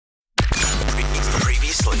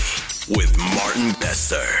Seriously, with Martin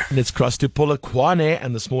Besser. And it's crossed to Polokwane,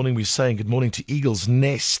 and this morning we're saying good morning to Eagle's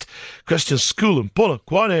Nest Christian School in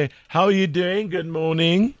Polokwane. How are you doing? Good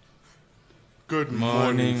morning. Good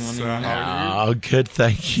morning, sir. How are you? Oh, good,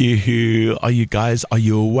 thank you. Are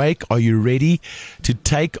you awake? Are you ready to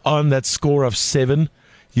take on that score of 7?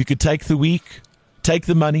 You could take the week, take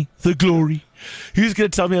the money, the glory. Who's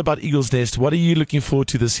going to tell me about Eagle's Nest? What are you looking forward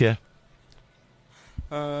to this year?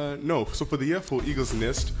 No, so for the year for Eagle's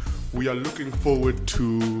Nest, we are looking forward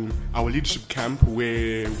to our leadership camp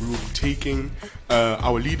where we will be taking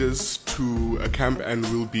our leaders to a camp and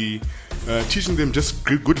we'll be teaching them just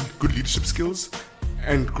good leadership skills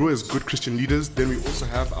and grow as good Christian leaders. Then we also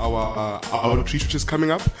have our outreach which is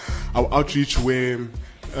coming up. Our outreach where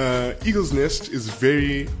Eagle's Nest is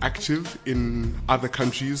very active in other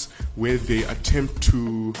countries where they attempt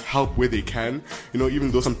to help where they can. You know,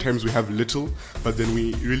 even though sometimes we have little, but then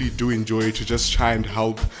we really do enjoy to just try and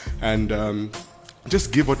help and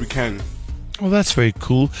just give what we can. Well, that's very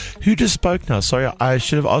cool. Who just spoke now? Sorry, I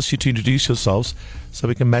should have asked you to introduce yourselves so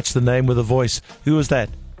we can match the name with the voice. Who was that?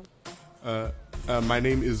 My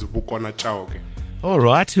name is Bukwana Chaoke. All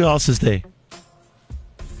right. Who else is there?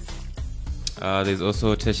 There's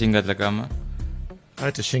also Teshinga Dlakama.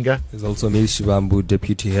 Hi, Tashinga. There's also Mil Shivambu,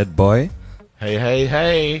 Deputy Head Boy.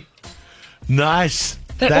 Hey. Nice.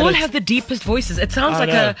 They That all is- have the deepest voices. It sounds I like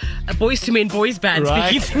know. a Boys to Men boys band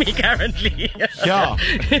Right. speaking to me currently. Yeah.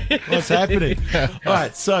 What's happening? All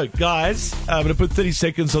right, so guys, I'm going to put 30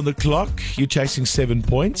 seconds on the clock. You're chasing 7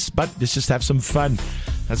 points, but let's just have some fun.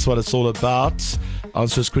 That's what it's all about.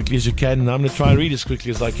 Answer as quickly as you can, and I'm going to try and read as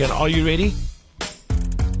quickly as I can. Are you ready?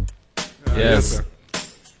 Yes. sir.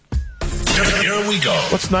 Here we go.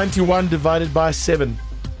 What's 91 divided by 7?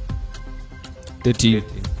 30.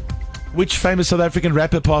 Which famous South African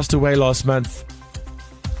rapper passed away last month?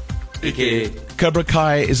 AKA Cobra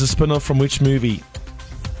Kai is a spin-off from which movie?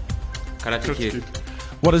 Karate Kid.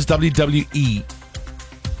 What is WWE?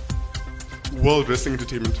 World Wrestling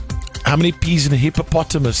Entertainment. How many peas in a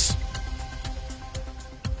hippopotamus?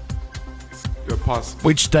 Pass.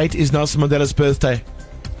 Which date is Nelson Mandela's birthday?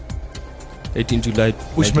 18 July.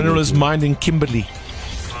 Which mineral is 1980. mined in Kimberley?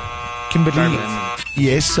 Kimberley. Diamonds.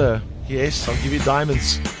 Yes, sir. Yes, I'll give you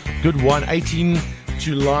diamonds. Good one. 18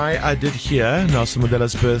 July, I did hear. Nelson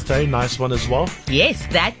Mandela's birthday. Nice one as well. Yes,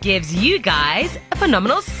 that gives you guys a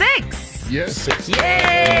phenomenal 6. Yes.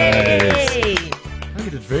 Yay! I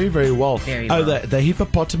did very, very well. Very Oh, well. the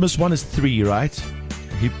hippopotamus one is 3, right?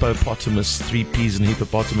 Hippopotamus, 3 P's in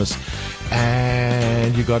hippopotamus.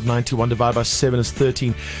 And you got 91 divided by 7 is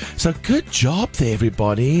 13. So good job there,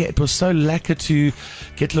 everybody. It was so lekker to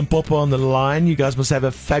get Limpopo on the line. You guys must have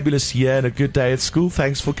a fabulous year and a good day at school.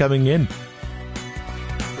 Thanks for coming in.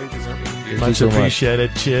 Thank you, sir. Thank you Much so much.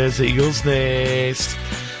 appreciated. Cheers, Eagle's Nest.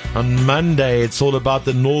 On Monday, it's all about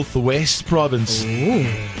the Northwest Province.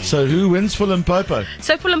 So who wins for Limpopo?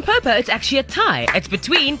 So for Limpopo, it's actually a tie. It's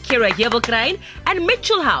between Kira Hevelkrein and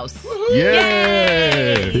Mitchell House.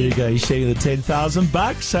 There you go. You're sharing the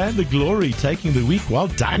 $10,000 and the glory, taking the week. Well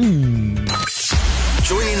done.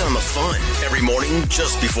 Join in on the fun every morning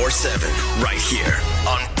just before 7, right here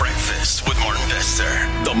on Breakfast with Martin Besser.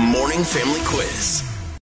 The Morning Family Quiz.